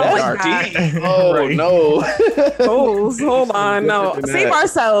 No, I don't like that. Oh, right. No. Souls, hold on. No. Save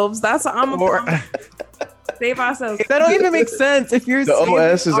ourselves. That's what I'm Save ourselves. That don't even make sense. If you're saving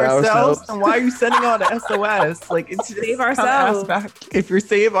OS is ourselves, then why are you sending out an SOS? Like, it's just save ourselves. If you're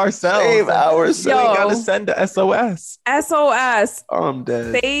save ourselves, save ourselves. You gotta send a SOS. SOS. I'm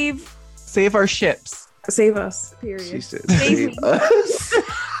dead. Save our ships. Save us. Period. She said, save us.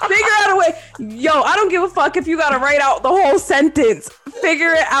 Figure out a way. Yo, I don't give a fuck if you gotta write out the whole sentence.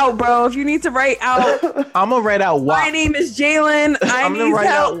 Figure it out, bro. If you need to write out, I'm gonna write out WAP. My name is Jalen. I'm gonna write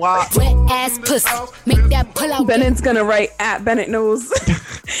out WAP. Wet ass pussy. Make that pull out. Bennett's gonna write at Bennett Knows.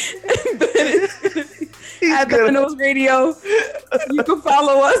 At Bennett Knows Radio. You can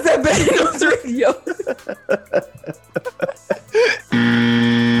follow us at Bennett Knows Radio.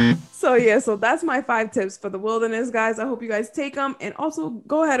 So that's my 5 tips for the wilderness, guys. I hope you guys take them, and also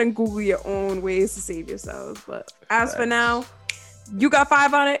go ahead and Google your own ways to save yourselves. But as for now, you got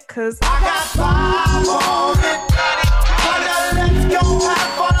 5 on it, cause I got 5 on it.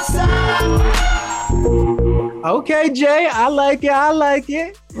 Okay, Jay, I like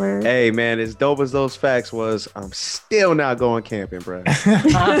it. Hey, man, as dope as those facts was, I'm still not going camping, bro.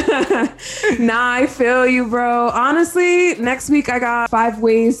 Nah, I feel you, bro. Honestly, next week I got 5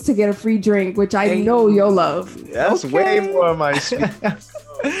 ways to get a free drink, which I know you'll love. That's way more of my speed.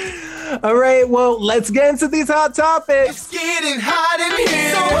 All right, well, let's get into these hot topics. It's getting hot in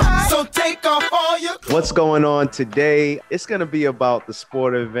here, so take off all your clothes. What's going on today? It's going to be about the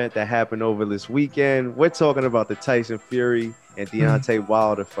sport event that happened over this weekend. We're talking about the Tyson Fury and Deontay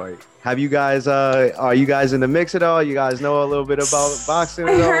Wilder fight. Have you guys, are you guys in the mix at all? You guys know a little bit about boxing?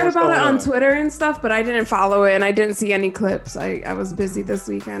 I heard about it on Twitter and stuff, but I didn't follow it and I didn't see any clips. I was busy this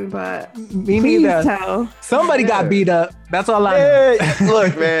weekend, but me neither. Tell. Somebody got beat up. That's all I know.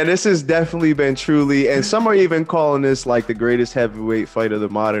 Look, man, this has definitely been truly, and some are even calling this like the greatest heavyweight fight of the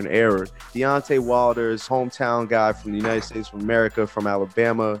modern era. Deontay Wilder's hometown guy from the United States of America, from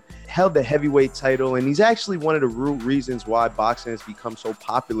Alabama, held the heavyweight title, and he's actually one of the root reasons why boxing has become so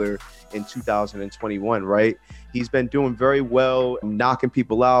popular in 2021, right? He's been doing very well, knocking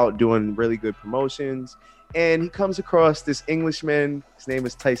people out, doing really good promotions, and he comes across this Englishman. His name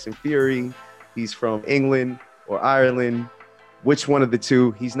is Tyson Fury. He's from England or Ireland, which one of the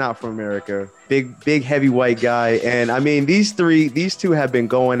two? He's not from America. Big heavyweight guy. And I mean, these two have been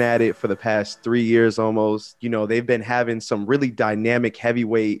going at it for the past 3 years almost. You know, they've been having some really dynamic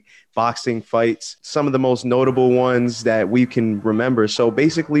heavyweight boxing fights, some of the most notable ones that we can remember. So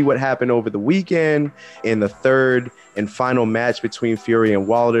basically what happened over the weekend in the third and final match between Fury and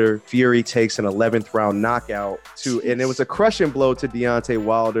Wilder, Fury takes an 11th round knockout and it was a crushing blow to Deontay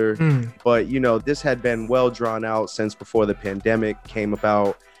Wilder. But, you know, this had been well drawn out since before the pandemic came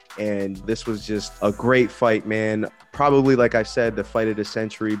about. And this was just a great fight, man. Probably, like I said, the fight of the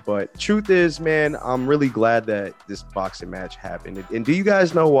century. But truth is, man, I'm really glad that this boxing match happened. And do you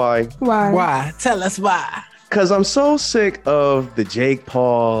guys know why? Why? Tell us why. Because I'm so sick of the Jake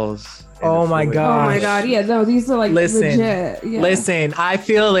Pauls. Oh my God. Oh my God. Yeah, no, these are like legit. Yeah. Listen, I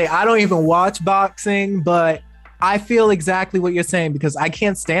feel like I don't even watch boxing, but I feel exactly what you're saying because I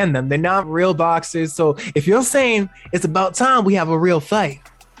can't stand them. They're not real boxers. So if you're saying it's about time we have a real fight,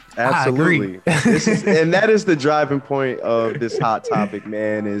 absolutely. And that is the driving point of this hot topic,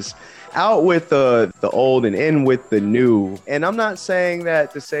 man, is out with the old and in with the new. And I'm not saying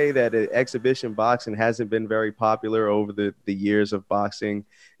that to say that exhibition boxing hasn't been very popular over the years of boxing.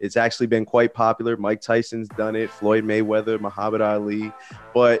 It's actually been quite popular. Mike Tyson's done it, Floyd Mayweather, Muhammad Ali.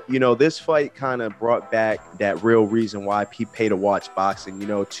 But, you know, this fight kind of brought back that real reason why people pay to watch boxing. You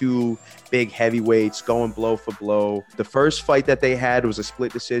know, two big heavyweights going blow for blow. The first fight that they had was a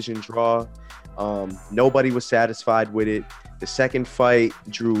split decision draw. Nobody was satisfied with it. The second fight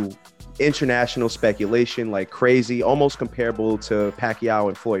drew international speculation like crazy, almost comparable to Pacquiao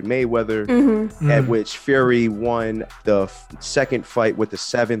and Floyd Mayweather, at which Fury won the second fight with the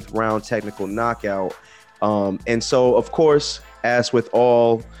 7th round technical knockout. And so, of course, as with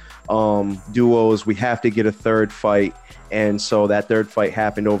all duos, we have to get a third fight. And so that third fight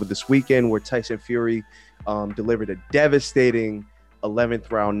happened over this weekend where Tyson Fury delivered a devastating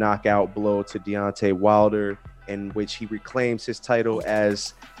 11th round knockout blow to Deontay Wilder, in which he reclaims his title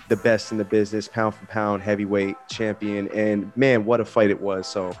as the best in the business, pound for pound heavyweight champion. And man, what a fight it was.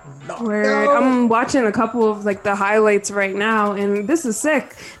 So I'm watching a couple of like the highlights right now, and this is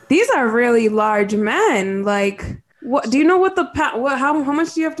sick. These are really large men. Like, what do you know what how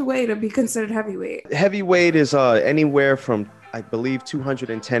much do you have to weigh to be considered heavyweight? Heavyweight is anywhere from, I believe,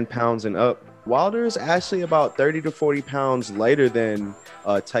 210 pounds and up. Wilder is actually about 30 to 40 pounds lighter than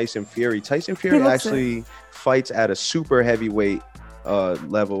Tyson Fury. Tyson Fury actually fights at a super heavyweight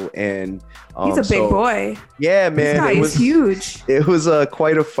level, and he's a big boy. Yeah, man, this guy is huge. It was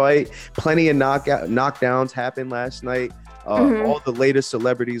quite a fight. Plenty of knockdowns happened last night. All the latest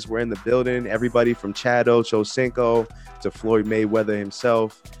celebrities were in the building. Everybody from Chad Ochocinco to Floyd Mayweather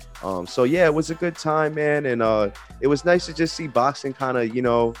himself. So yeah, it was a good time, man, and it was nice to just see boxing kind of, you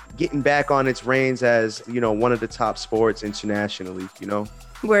know, getting back on its reins as, you know, one of the top sports internationally. You know,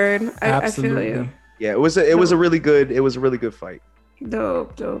 word. I feel you. Yeah, it was a really good fight.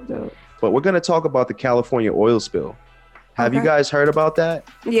 Dope. But we're gonna talk about the California oil spill. Have you guys heard about that?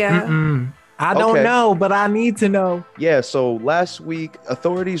 Yeah. I don't know, but I need to know. Yeah, so last week,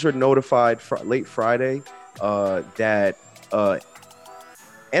 authorities were notified late Friday that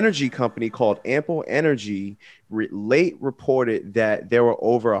energy company called Ample Energy late reported that there were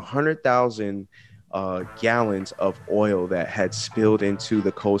over 100,000 gallons of oil that had spilled into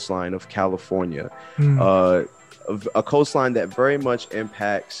the coastline of California. A coastline that very much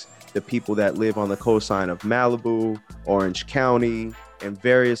impacts the people that live on the coastline of Malibu, Orange County, and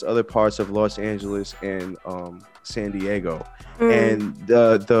various other parts of Los Angeles and San Diego. And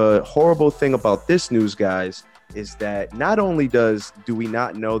the horrible thing about this news, guys, is that not only do we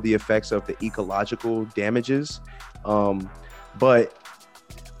not know the effects of the ecological damages, but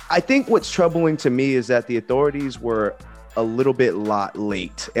I think what's troubling to me is that the authorities were a little bit lot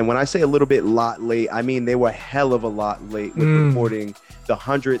late. And when I say a little bit lot late, I mean they were a hell of a lot late with reporting the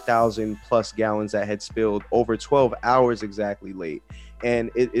 100,000 plus gallons that had spilled over 12 hours exactly late.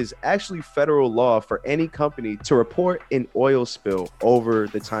 And it is actually federal law for any company to report an oil spill over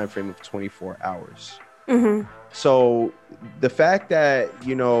the time frame of 24 hours. So the fact that,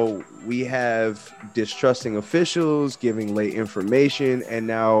 you know, we have distrusting officials giving late information, and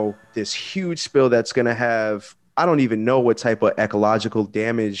now this huge spill that's going to have, I don't even know what type of ecological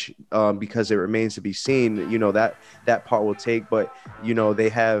damage, because it remains to be seen, you know, that part will take. But, you know, they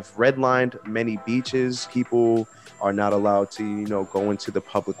have redlined many beaches. People are not allowed to, you know, go into the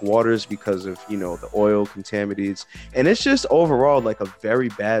public waters because of, you know, the oil contaminants. And it's just overall like a very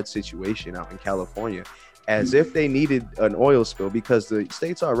bad situation out in California, as if they needed an oil spill because the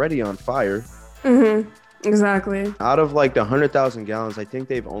state's already on fire. Exactly. Out of like the 100,000 gallons, I think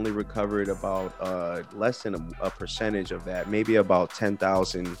they've only recovered about less than a percentage of that, maybe about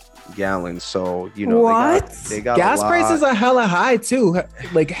 10,000 gallons. So, you know, they got gas prices are hella high too,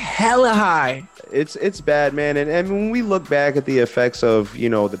 like hella high. It's bad, man. And when we look back at the effects of, you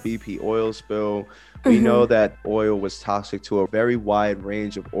know, the BP oil spill, we know that oil was toxic to a very wide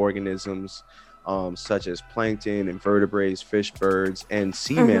range of organisms, such as plankton, invertebrates, fish, birds, and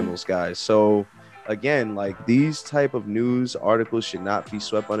sea mammals, guys. So again, like, these type of news articles should not be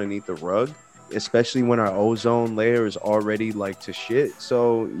swept underneath the rug, especially when our ozone layer is already like to shit.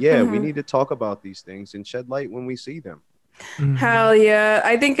 So yeah, we need to talk about these things and shed light when we see them. Hell yeah.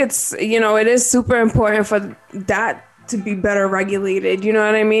 I think it's, you know, it is super important for that to be better regulated. You know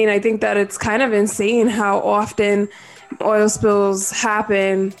what I mean? I think that it's kind of insane how often oil spills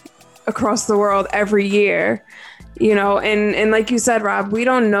happen across the world every year. You know, and like you said, Rob, we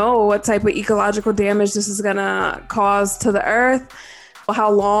don't know what type of ecological damage this is gonna cause to the earth, how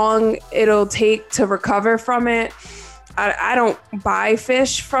long it'll take to recover from it. I don't buy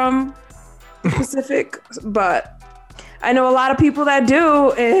fish from the Pacific, but I know a lot of people that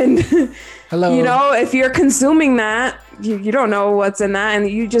do. And, you know, if you're consuming that, you don't know what's in that. And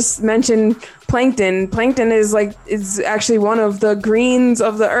you just mentioned plankton. Plankton is actually one of the greens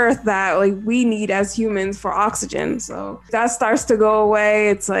of the earth that like we need as humans for oxygen. So that starts to go away.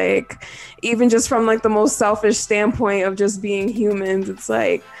 It's like, even just from like the most selfish standpoint of just being humans, it's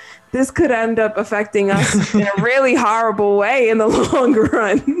like, this could end up affecting us in a really horrible way in the long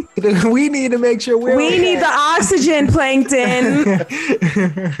run. We need to make sure we need the oxygen, plankton.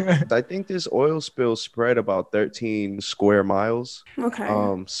 I think this oil spill spread about 13 square miles. Okay.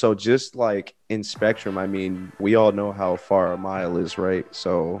 So just like in spectrum, I mean, we all know how far a mile is, right?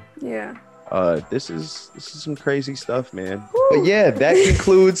 So yeah. This is some crazy stuff, man. Woo. But yeah, that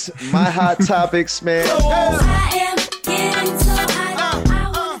concludes my hot topics, man.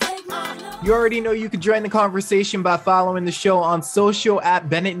 You already know you can join the conversation by following the show on social at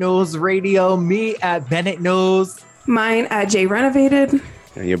Bennett Knows Radio, me at Bennett Knows, mine at J Renovated,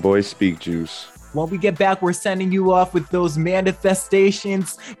 and your boy Speak Juice. When we get back, we're sending you off with those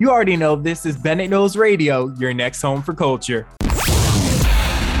manifestations. You already know this is Bennett Knows Radio, your next home for culture.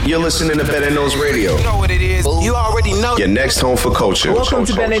 You're listening to Bennett Knows Radio. You know what it is. You already know. Your next home for culture. Welcome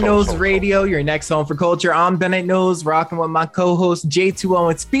to Bennett Knows Radio, your next home for culture. I'm Bennett Knows, rocking with my co-host J2O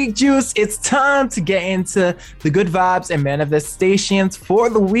and Speak Juice. It's time to get into the good vibes and manifestations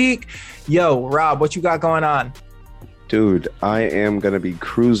for the week. Yo, Rob, what you got going on? Dude, I am going to be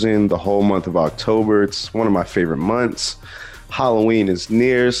cruising the whole month of October. It's one of my favorite months. Halloween is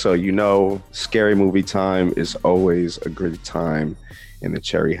near, so you know, scary movie time is always a good time in the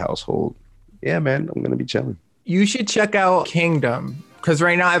Cherry household. Yeah, man, I'm gonna be chilling. You should check out Kingdom, because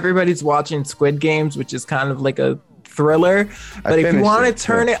right now everybody's watching Squid Games, which is kind of like a thriller. But if you want to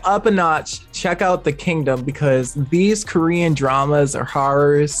turn it up a notch, check out The Kingdom, because these Korean dramas or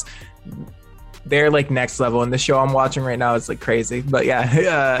horrors, they're like next level. And the show I'm watching right now is like crazy. But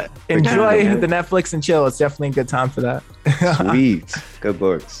yeah, enjoy the Netflix and chill. It's definitely a good time for that. Sweet. Good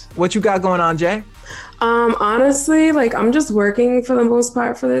looks. What you got going on, Jay? Honestly, like, I'm just working for the most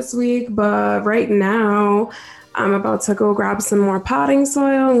part for this week, but right now I'm about to go grab some more potting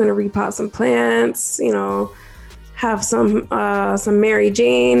soil. I'm gonna repot some plants, you know, have some Mary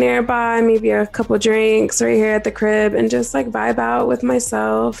Jane nearby, maybe a couple drinks right here at the crib, and just like vibe out with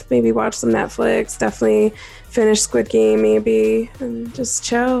myself, maybe watch some Netflix, definitely finish Squid Game maybe, and just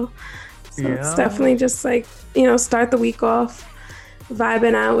chill. So it's definitely just like, you know, start the week off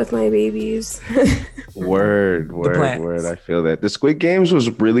vibing out with my babies. Word. I feel that. The Squid Games was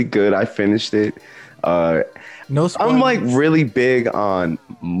really good. I finished it. No spoilers. I'm like really big on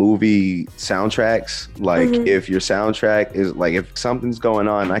movie soundtracks. Like if your soundtrack is like, if something's going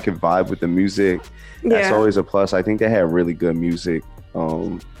on, I can vibe with the music. That's always a plus. I think they had really good music.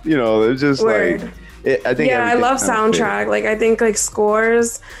 You know, they're just Word. like. I think I love soundtrack. Like I think like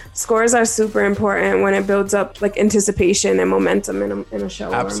scores are super important when it builds up like anticipation and momentum in a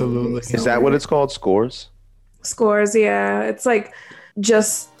show. Absolutely. Is that what it's called? Scores? Scores, yeah. It's like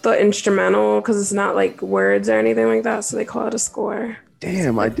just the instrumental because it's not like words or anything like that. So they call it a score.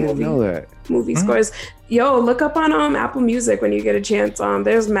 Damn, I didn't know that. Movie scores. Yo, look up on Apple Music when you get a chance.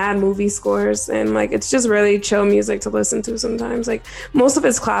 There's mad movie scores and like it's just really chill music to listen to sometimes. Like most of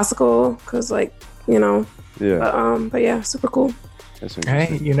it's classical because like, you know. Yeah. But yeah, super cool. That's all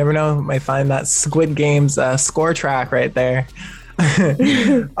right, you never know. You might find that Squid Games score track right there.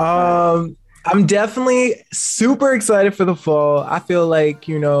 I'm definitely super excited for the fall. I feel like,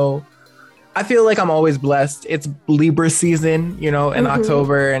 you know, I'm always blessed. It's Libra season, you know, in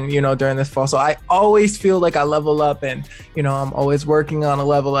October and, you know, during this fall. So I always feel like I level up and, you know, I'm always working on a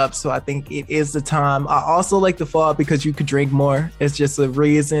level up. So I think it is the time. I also like the fall because you could drink more. It's just a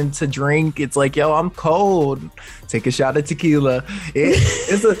reason to drink. It's like, yo, I'm cold. Take a shot of tequila.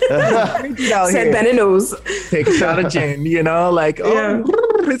 It's a out Said here. Bennett knows. Take a shot of gin, you know, like,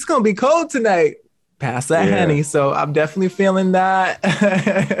 it's going to be cold tonight. Pass that Henny. So I'm definitely feeling that.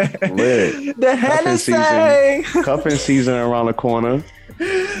 Lit. The Hennessy. Cuffing season around the corner.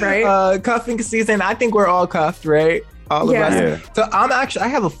 Right. Cuffing season. I think we're all cuffed, right? All of us. Yeah. So I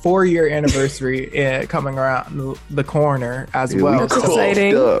have a 4-year anniversary coming around the corner as well. That's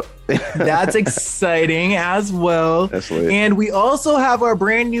exciting. That's exciting as well. That's lit. And we also have our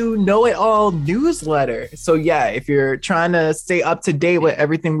brand new Know It All newsletter. So yeah, if you're trying to stay up to date with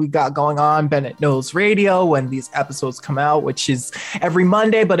everything we got going on, Bennett Knows Radio, when these episodes come out, which is every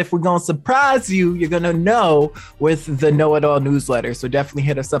Monday. But if we're going to surprise you, you're going to know with the Know It All newsletter. So definitely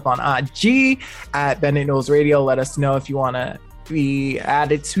hit us up on IG at Bennett Knows Radio. Let us know if you want to be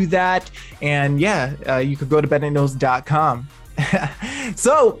added to that. And yeah, you could go to BennettKnows.com.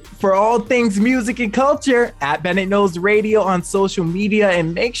 So for all things music and culture, at Bennett Knows Radio on social media,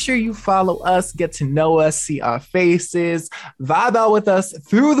 and make sure you follow us, get to know us, see our faces, vibe out with us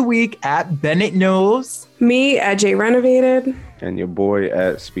through the week at Bennett Knows. Me at J Renovated. And your boy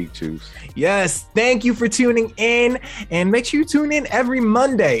at Speak Juice. Yes, thank you for tuning in, and make sure you tune in every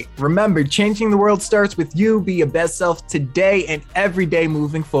Monday. Remember, changing the world starts with you. Be your best self today and every day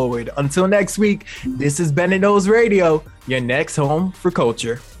moving forward. Until next week, this is Bennett Knows Radio, your next home for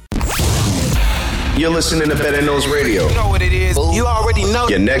culture. You're listening to Bennett Knows Radio. You know what it is. You already know.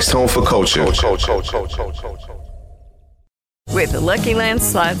 Your next home for culture. With the Lucky Land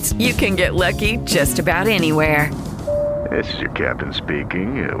Slots, you can get lucky just about anywhere. This is your captain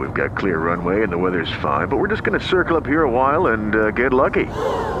speaking. We've got clear runway and the weather's fine, but we're just going to circle up here a while and get lucky.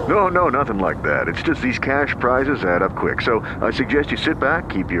 No, nothing like that. It's just these cash prizes add up quick. So I suggest you sit back,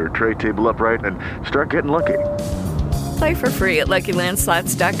 keep your tray table upright, and start getting lucky. Play for free at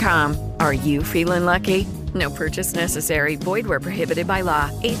LuckyLandSlots.com. Are you feeling lucky? No purchase necessary. Void where prohibited by law.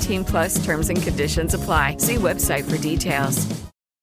 18+ terms and conditions apply. See website for details.